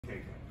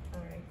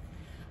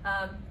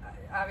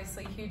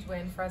Obviously, huge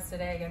win for us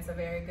today against a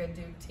very good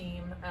Duke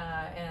team.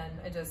 And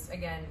I just,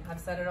 again, I've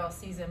said it all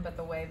season, but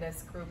the way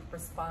this group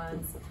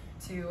responds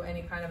to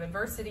any kind of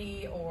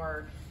adversity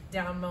or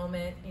down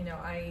moment, you know,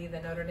 i.e.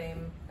 the Notre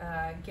Dame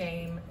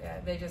game,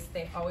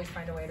 they always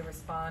find a way to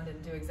respond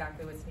and do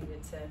exactly what's needed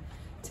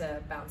to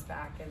bounce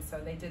back. And so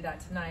they did that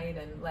tonight,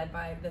 and led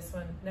by this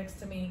one next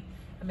to me.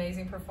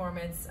 Amazing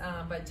performance,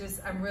 but just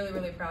I'm really,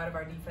 really proud of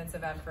our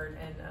defensive effort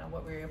and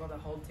what we were able to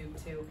hold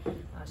Duke to,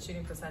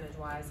 shooting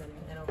percentage-wise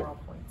and overall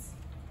points.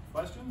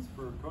 Questions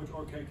for Coach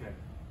or KK?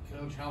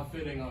 Coach, how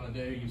fitting on a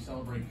day you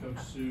celebrate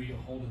Coach Sue, you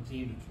hold a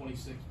team to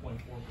 26.4%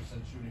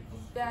 shooting from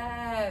the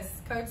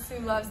Yes, Coach Sue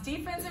loves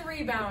defense and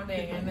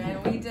rebounding,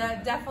 and we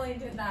definitely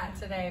did that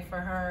today for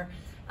her.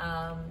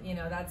 You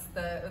know, that's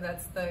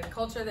the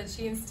culture that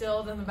she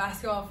instilled on the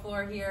basketball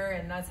floor here,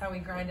 and that's how we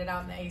grind it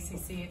out in the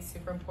ACC. It's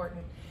super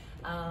important.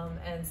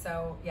 And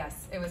so,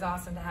 yes, it was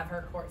awesome to have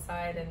her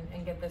courtside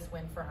and get this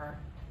win for her.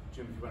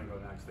 Jim, if you want to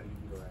go next, then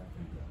you can go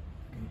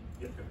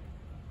after. Yep, go.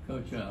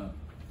 Coach,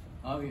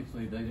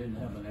 obviously they didn't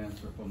have an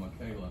answer for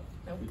Makayla.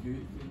 Nope. Did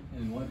you,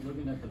 and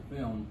looking at the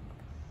film,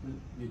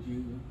 did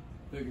you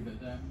figure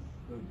that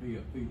would be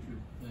a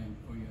featured thing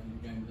for you in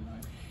the game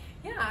tonight?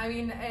 Yeah, I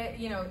mean,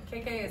 you know,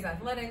 KK is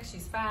athletic,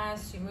 she's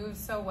fast, she moves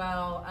so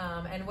well,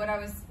 and what I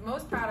was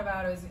most proud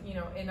about is, you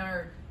know,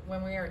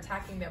 when we were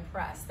attacking their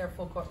press, their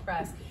full court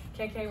press,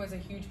 KK was a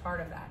huge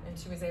part of that, and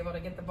she was able to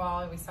get the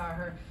ball. We saw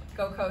her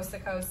go coast to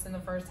coast in the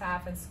first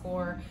half and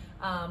score.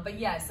 But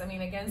yes, I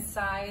mean, against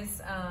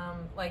size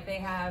like they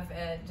have,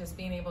 just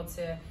being able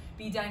to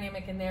be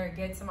dynamic in there,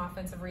 get some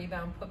offensive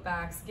rebound,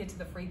 putbacks, get to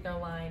the free throw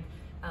line.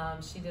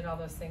 She did all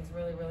those things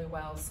really, really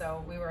well.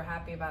 So we were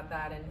happy about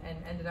that, and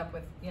ended up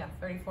with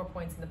 34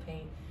 points in the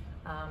paint,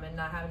 and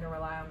not having to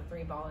rely on the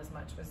three ball as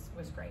much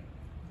was great.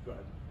 Go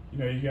ahead. You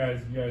know, you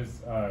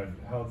guys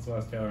held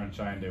Celeste Taylor and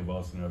Cheyenne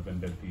Wilson, who have been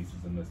big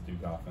pieces in this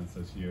Duke offense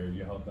this year.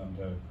 You held them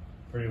to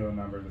pretty low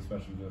numbers,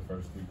 especially for the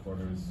first three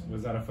quarters.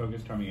 Was that a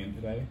focus coming in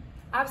today?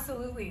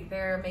 Absolutely.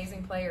 They're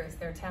amazing players.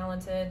 They're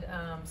talented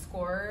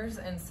scorers,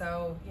 and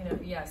so, you know,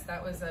 yes,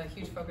 that was a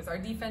huge focus. Our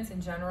defense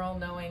in general,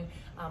 knowing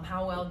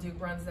how well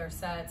Duke runs their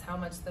sets, how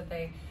much that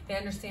they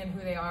understand who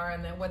they are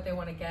and then what they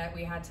want to get.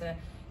 We had to,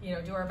 you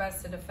know, do our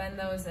best to defend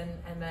those and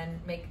then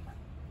make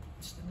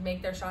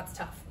their shots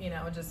tough, you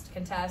know, just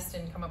contest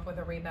and come up with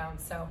a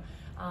rebound. So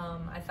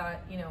I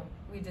thought, you know,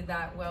 we did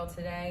that well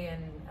today,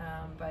 and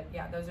but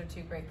yeah, those are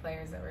two great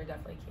players that we're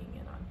definitely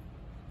keying in on.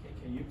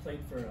 KK, you played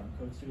for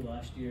Coach Sue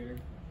last year.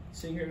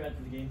 Seeing her at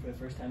the game for the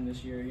first time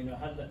this year, you know,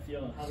 how did that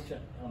feel, and how did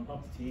it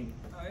help the team?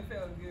 Oh, it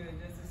felt good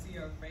just to see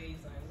her face.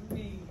 Like, we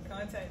be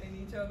contacting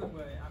each other,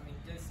 but I mean,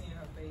 just seeing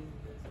her face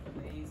was just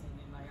amazing.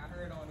 And like, I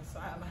heard on the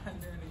sideline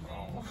during the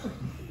game,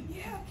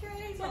 yeah,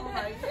 okay. So I'm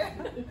like, yeah.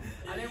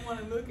 I didn't want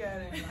to look at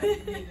her and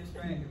like be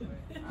distracted,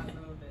 but I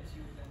know that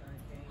she was in her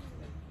game.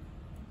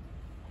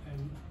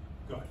 And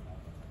Go ahead.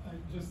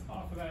 just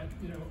off of that,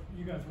 you know,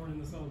 you guys weren't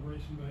in the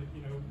celebration, but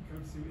you know,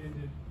 Coach Sue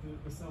ended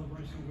the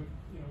celebration with,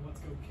 you know, let's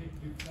go kick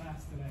Duke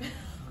fast today.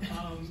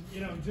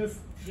 You know, just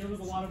there was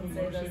a lot of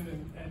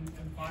emotion and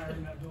fire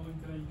in that building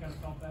today. You kind of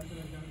felt that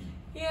today, Coach?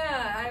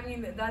 Yeah, I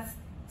mean, that's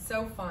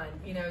so fun,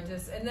 you know,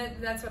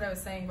 that's what I was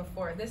saying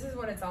before. This is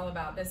what it's all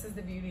about. This is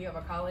the beauty of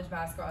a college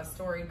basketball, a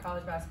storied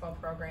college basketball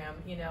program,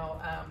 you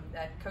know,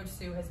 that Coach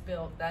Sue has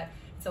built, that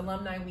it's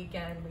alumni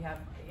weekend. We have,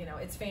 you know,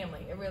 it's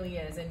family. It really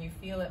is, and you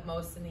feel it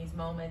most in these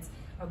moments.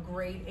 A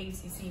great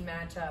ACC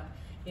matchup,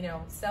 you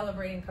know,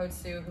 celebrating Coach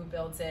Sue, who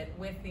built it,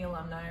 with the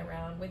alumni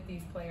around, with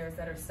these players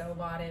that are so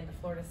bought into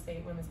Florida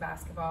State women's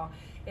basketball.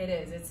 It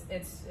is.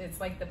 It's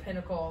like the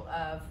pinnacle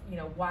of, you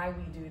know, why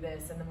we do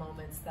this, and the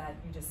moments that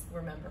you just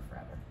remember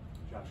forever.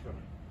 Josh, go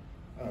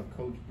ahead.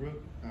 Coach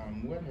Brooke,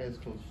 what has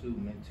Coach Sue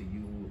meant to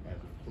you as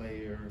a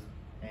player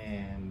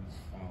and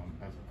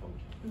as a coach?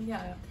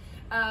 Yeah,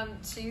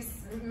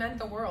 she's meant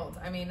the world.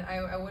 I mean,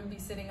 I wouldn't be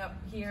sitting up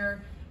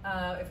here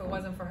if it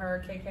wasn't for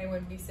her. KK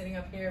wouldn't be sitting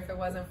up here if it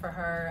wasn't for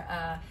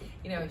her.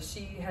 You know,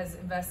 she has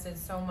invested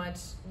so much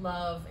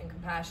love and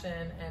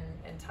compassion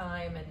and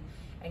time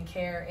and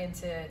care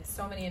into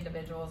so many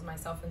individuals,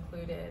 myself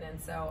included. And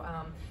so,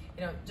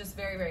 you know, just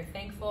very, very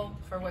thankful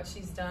for what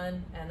she's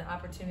done and the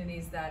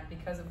opportunities that,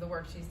 because of the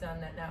work she's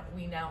done, that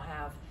we now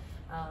have.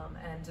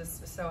 And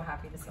just so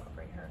happy to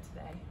celebrate her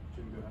today.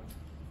 Jim, go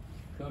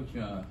ahead.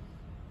 Coach,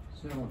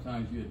 several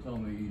times you had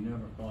told me you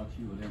never thought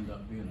you would end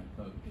up being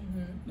a coach.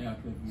 Mm-hmm. Now,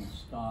 could you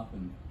stop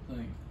and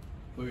think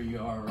where you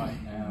are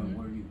right now, and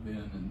where you've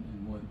been,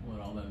 and what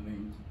all that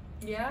means?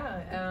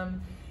 Yeah,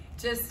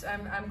 just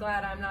I'm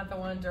glad I'm not the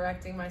one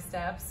directing my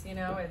steps. You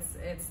know,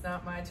 it's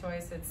not my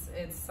choice.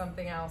 It's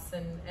something else,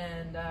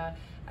 and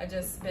I've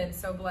just been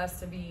so blessed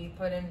to be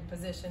put in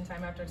position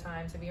time after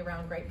time to be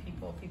around great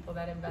people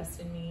that invest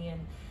in me,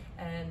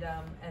 and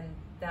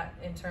that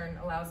in turn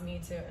allows me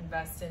to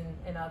invest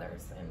in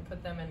others and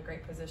put them in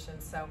great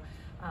positions. So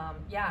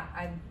yeah,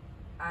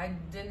 I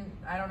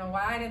don't know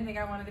why I didn't think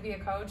I wanted to be a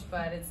coach,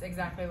 but it's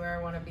exactly where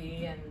I want to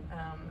be, and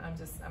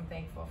I'm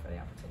thankful for the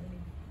opportunity.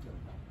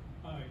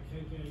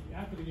 KK,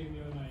 after the game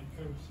the other night,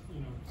 Coach, you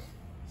know,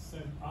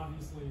 said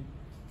obviously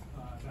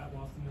that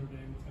loss to Notre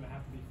Dame was going to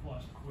have to be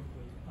flushed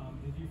quickly.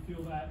 Did you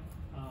feel that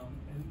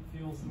and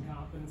feel some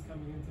confidence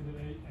coming into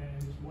today?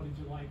 And just what did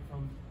you like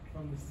from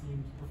this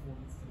team's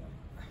performance today?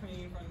 I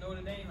mean, from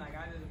Notre Dame, like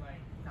I just like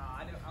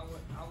I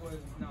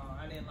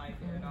didn't like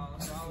it at all.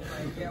 So I was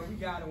like, yeah, we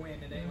gotta win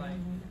today.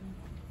 Like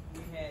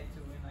we had to,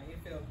 and like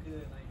it felt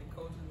good. Like the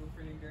coaches were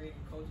pretty great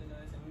in coaching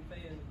us, and we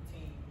played as a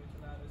team, which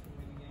allowed us to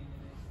win the game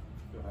today.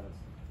 Go ahead.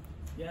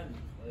 Yeah,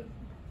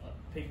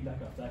 piggyback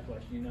off that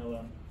question,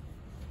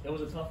 it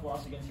was a tough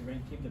loss against a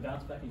ranked team. To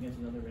bounce back against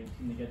another ranked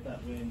team to get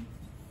that win,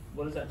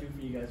 what does that do for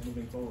you guys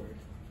moving forward?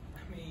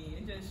 I mean,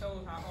 it just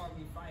shows how hard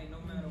we fight, no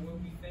matter what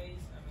we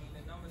face. I mean,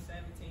 the number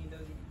 17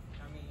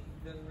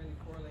 doesn't really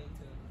correlate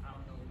to, I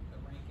don't know, the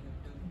ranking of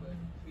Duke, but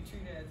we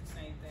treat it as the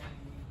same thing.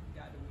 We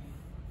got to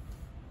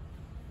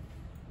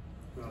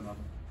win.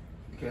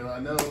 Makayla, I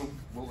know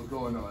what was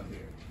going on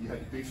here. You had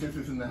your big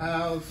sisters in the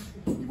house.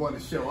 You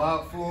wanted to show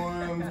out for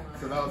them,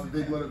 so that was a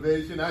big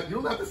motivation. You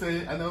don't have to say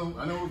it. I know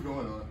what's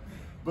going on.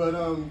 But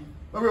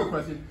my real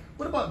question: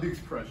 what about Duke's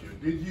pressure?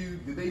 Did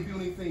they do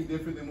anything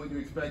different than what you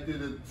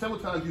expected? Several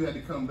times you had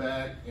to come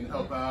back and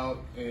help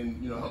out,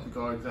 and help the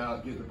guards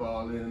out, get the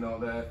ball in, and all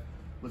that.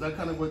 Was that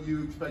kind of what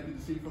you expected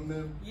to see from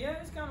them?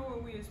 Yeah, it's kind of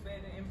what we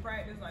expected. In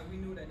practice, like we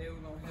knew that they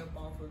were gonna help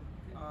off of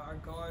our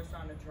guards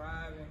trying to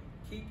drive and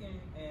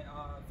kicking and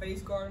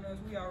face guarding us.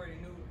 We already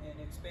knew and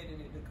expected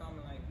it to come,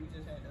 and like we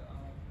just had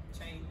to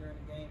change during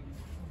the game.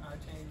 Our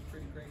change was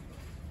pretty great.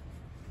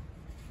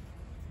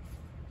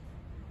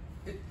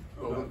 Good.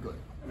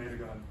 Amanda,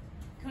 go ahead.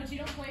 Coach, you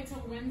don't play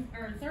till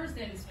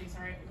Thursday this week.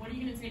 Sorry, what are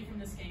you going to take from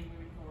this game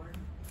moving forward?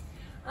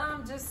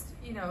 Just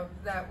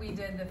that we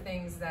did the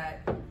things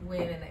that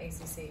win in the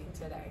ACC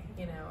today.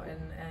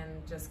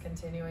 And just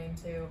continuing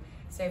to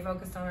stay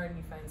focused on our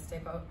defense,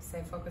 stay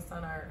focused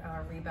on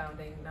our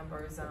rebounding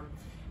numbers,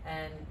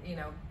 and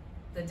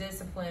the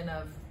discipline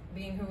of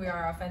being who we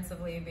are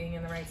offensively, being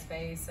in the right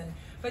space,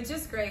 but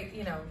just great.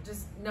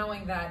 Just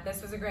knowing that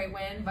this was a great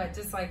win, but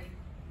just like.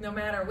 No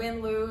matter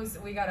win, lose,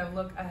 we got to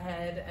look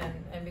ahead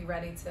and be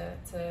ready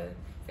to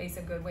face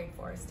a good Wake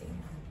Forest team.